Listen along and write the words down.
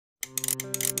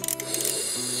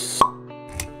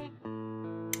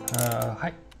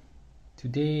Hi,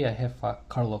 today I have a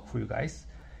car lock for you guys.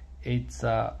 It's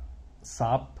a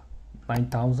SAAB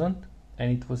 9000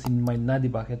 and it was in my nuddy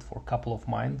bucket for a couple of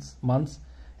months,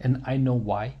 and I know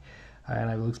why, and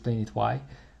I will explain it why.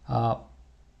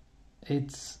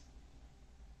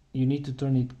 You need to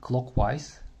turn it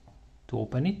clockwise to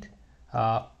open it.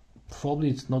 Probably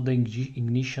it's not the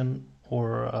ignition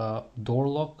or door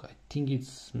lock. I think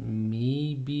it's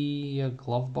maybe a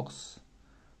glove box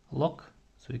lock.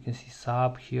 So you can see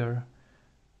SAAB here.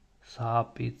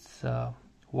 SAAB, it's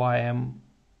YMOS,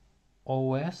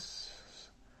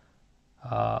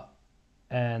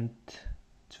 and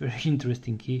it's very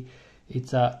interesting key.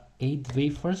 It's 8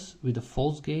 wafers with a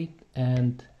false gate,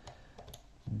 and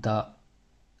the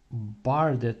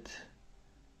bar that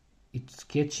it's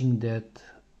catching that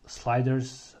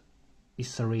sliders is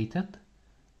serrated.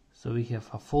 So we have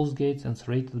a false gate and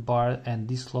serrated bar, and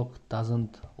this lock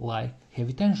doesn't like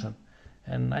heavy tension.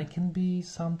 And I can be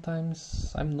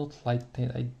sometimes, I'm not light,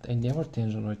 I never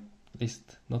tension, or at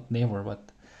least not never,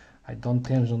 but I don't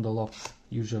tension the locks,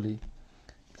 usually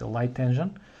the light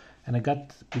tension. And I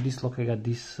got, with this lock I got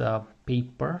this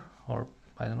paper, or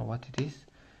I don't know what it is.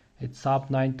 It's SAAB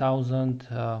 9000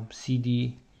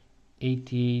 CD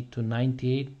 88 to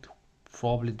 98,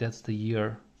 probably that's the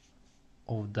year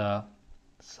of the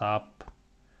SAAB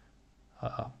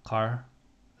car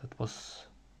that was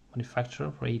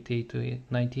manufactured, for 88 to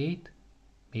 98,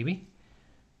 maybe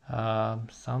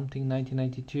something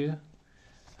 1992.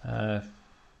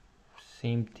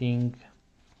 Same thing,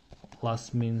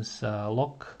 last means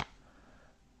lock.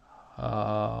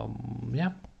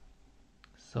 Yeah,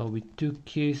 so with 2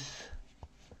 keys.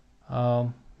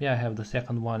 Yeah, I have the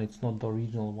second one. It's not the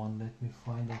original one. Let me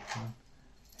find that one.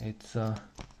 It's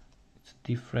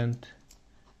different.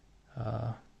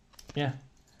 Yeah,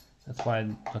 that's why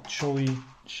I'm not show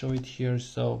it here.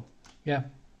 So yeah,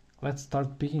 let's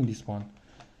start picking this one.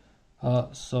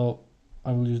 So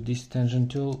I will use this tension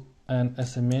tool, and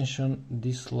as I mentioned,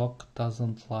 this lock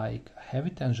doesn't like heavy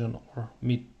tension or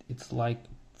mid. It's like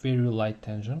very light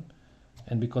tension,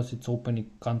 and because it's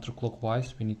opening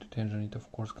counterclockwise, we need to tension it,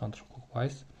 of course,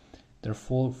 counterclockwise. There are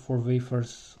four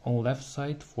wafers on left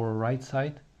side, 4 right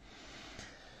side.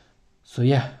 So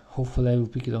yeah, hopefully I will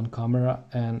pick it on camera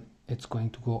and it's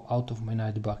going to go out of my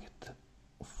nuddy bucket.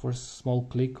 First small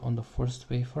click on the first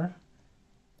wafer,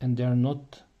 and they are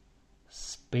not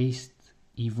spaced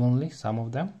evenly, some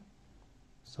of them.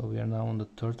 So we are now on the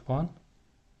third one,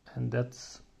 and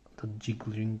that's the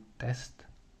jiggling test.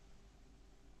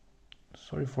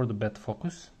 Sorry for the bad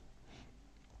focus.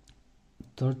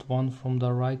 Third one from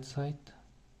the right side.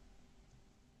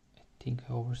 I think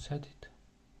I overset it.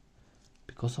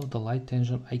 Because of the light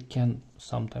tension, I can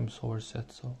sometimes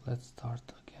overset, so let's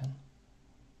start again.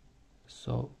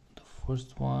 So the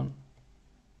first one,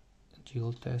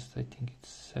 jiggle test, I think it's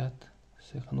set.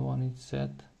 Second one is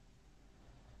set.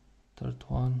 Third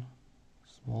one,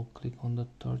 small click on the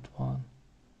third one.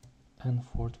 And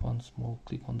fourth one, small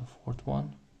click on the fourth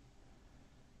one.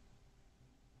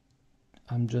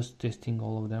 I'm just testing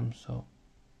all of them, so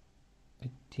I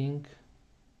think,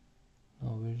 no,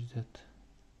 where is that?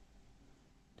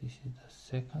 This is the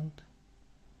second,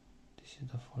 this is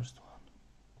the first one.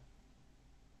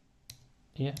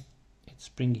 Yeah, it's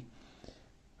springy.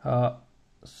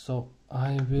 So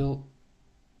I'm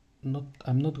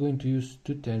not going to use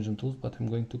 2 tension tools, but I'm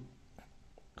going to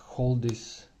hold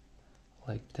this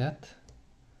like that,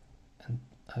 and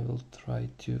I will try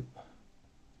to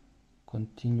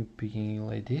continue picking it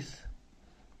like this.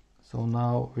 So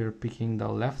now we're picking the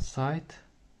left side,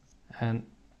 and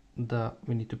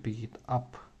we need to pick it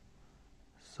up.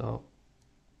 So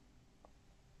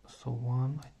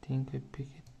 1, I think I pick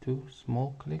it, 2,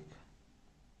 small click,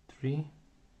 3.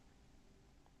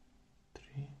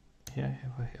 Here I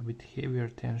have a bit heavier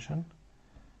tension.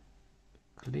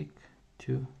 Click,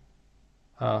 2,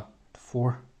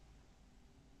 4.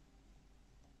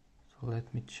 So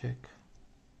let me check.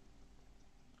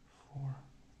 4.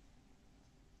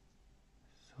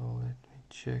 So let me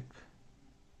check.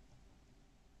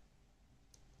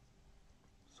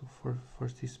 So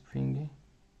first is springy,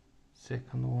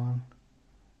 second one,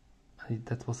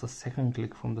 that was a second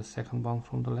click from the second one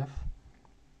from the left.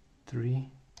 3,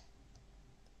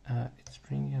 it's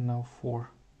springy, and now 4.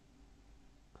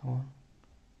 Come on.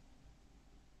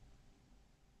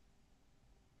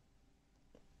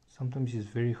 Sometimes it's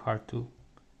very hard to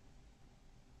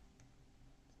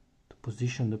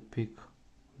position the pick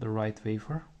the right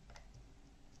wafer.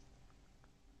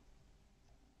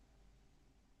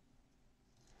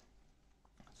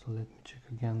 So let me check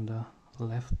again the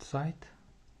left side.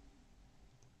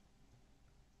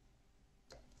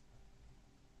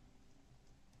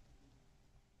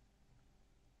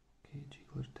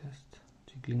 jiggler test,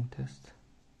 jiggling test.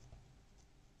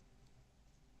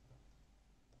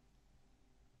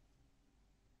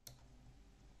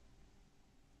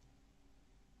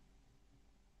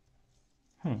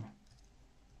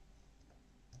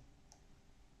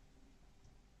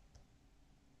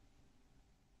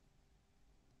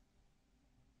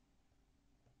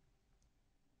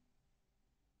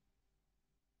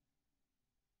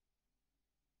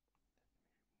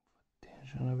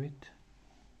 Tension a bit.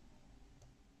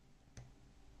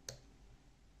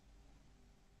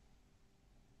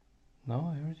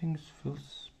 Now everything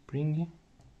feels springy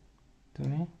to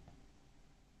me.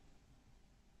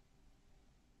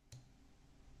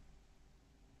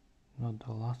 Not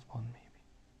the last one, maybe.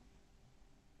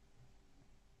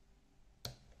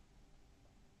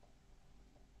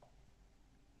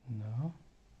 No.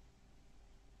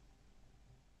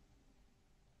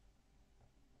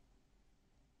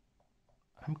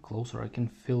 I'm closer, I can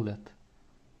feel that.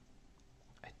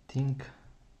 I think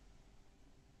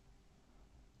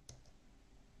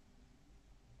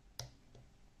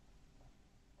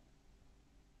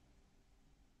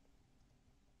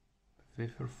the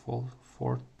wafer fall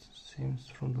forth seems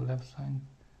from the left side.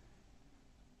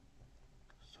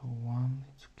 So 1,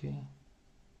 it's okay.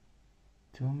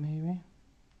 2 maybe.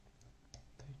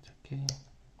 It's okay.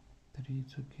 3,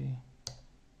 it's okay.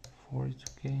 4, it's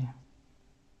okay.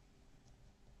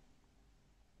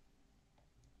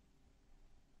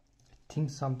 I think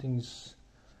something is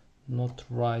not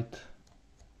right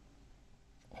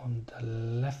on the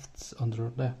left, on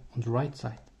the right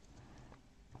side.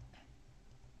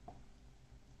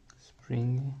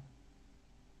 Springy,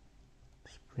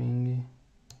 springy,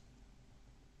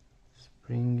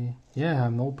 springy. Yeah,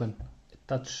 I'm open. I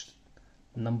touched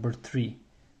number 3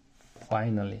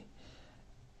 finally.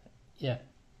 Yeah,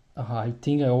 I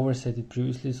think I overset it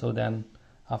previously, so then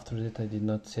after that I did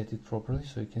not set it properly,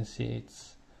 so you can see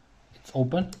it's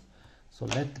open. So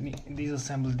let me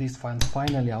disassemble this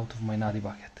finally out of my nutty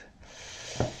bucket.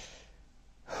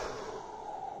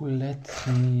 Let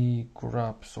me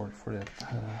grab, sorry for that,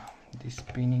 this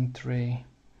spinning tray.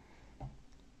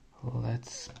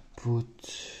 Let's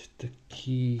put the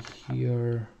key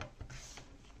here.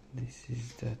 This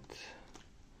is that.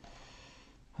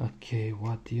 Okay,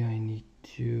 what do I need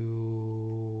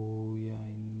to, yeah,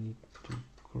 I need to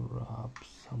grab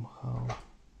somehow.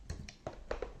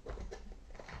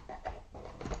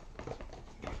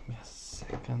 Give me a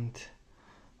second.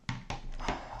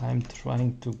 I'm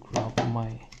trying to grab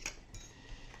my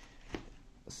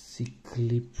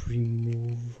C-clip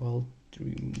removing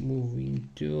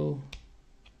tool.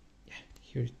 Yeah,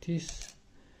 here it is.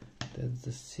 That's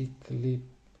the C-clip.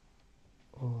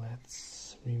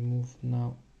 Let's remove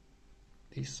now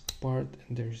this part,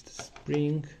 and there's the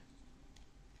spring.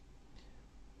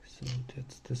 So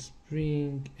that's the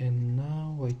spring, and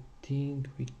now I think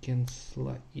we can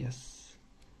slide. Yes.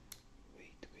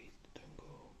 Wait, don't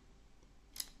go.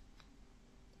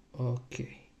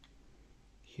 Okay.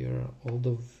 Here are all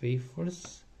the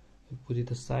wafers. I put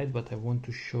it aside, but I want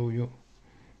to show you.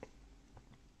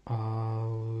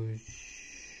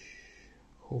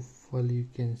 Hopefully you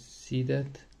can see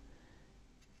that.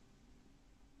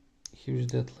 Here's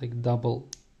that like double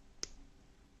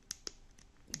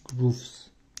grooves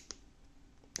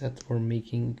that were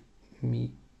making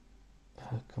me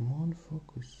come on,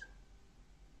 focus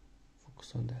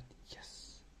on that.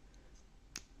 Yes,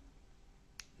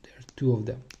 there are 2 of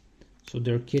them, so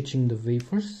they're catching the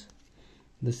wafers.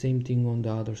 The same thing on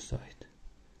the other side,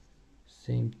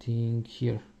 same thing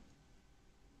here.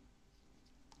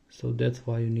 So that's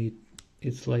why you need,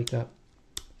 it's like a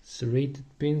serrated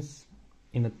pins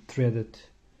in a threaded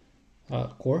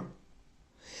core,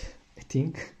 I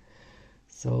think.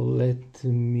 So let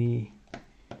me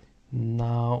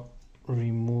now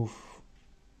remove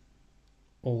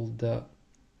all the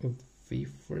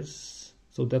wafers.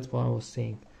 So that's what I was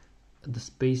saying, the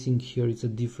spacing here is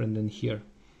different than here.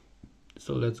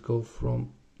 So let's go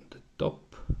from the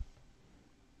top.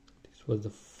 This was the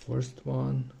first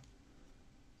one,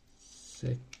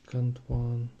 second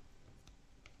one,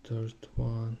 third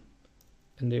one,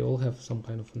 and they all have some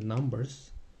kind of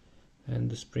numbers. And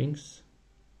the springs,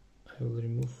 I will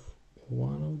remove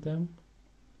one of them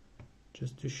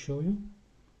just to show you.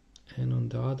 And on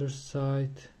the other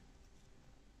side,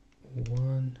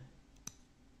 1,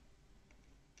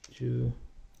 2,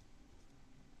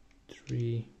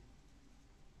 3,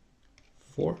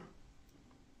 4.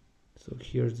 So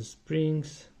here's the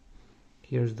springs,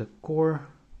 here's the core,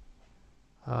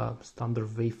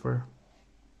 standard wafer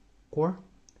core,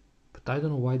 but I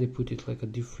don't know why they put it like a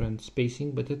different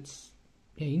spacing, but it's,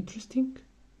 yeah, interesting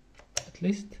at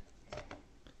least.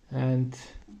 And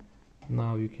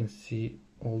now you can see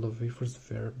all the wafers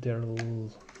where they're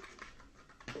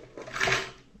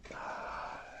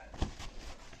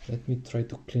let me try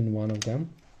to clean one of them,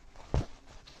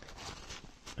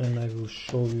 and I will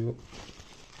show you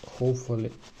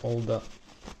hopefully all the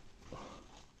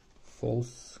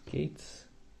false gates.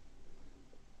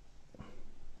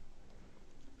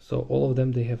 So all of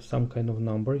them, they have some kind of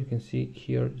number. You can see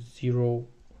here 0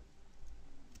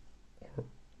 or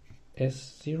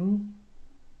S0,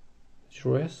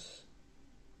 0S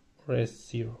or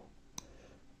S0,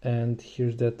 and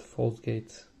here's that false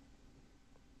gates.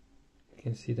 You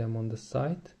can see them on the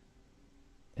side,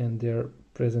 and they're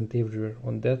present everywhere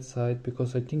on that side,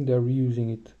 because I think they're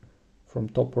reusing it from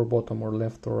top or bottom or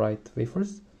left or right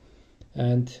wafers.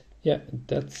 And yeah,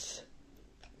 that's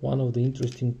one of the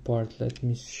interesting part. Let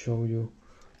me show you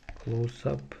close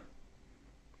up.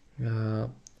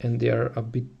 And they are a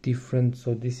bit different.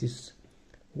 So this is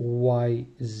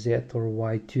YZ or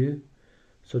Y2,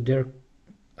 so they're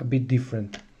a bit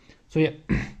different. So yeah,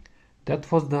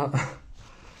 that was the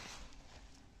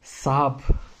SAAB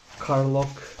car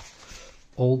lock,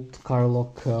 old car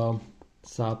lock,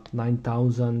 SAAB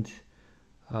 9000,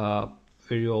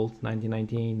 very old,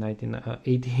 1998,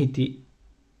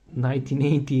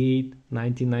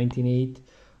 1998,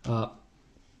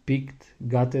 picked,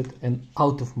 got it, and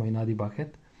out of my nudie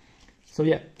bucket. So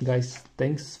yeah, guys,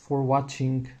 thanks for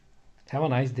watching. Have a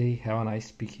nice day, have a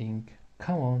nice picking.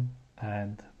 Come on,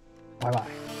 and bye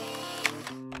bye.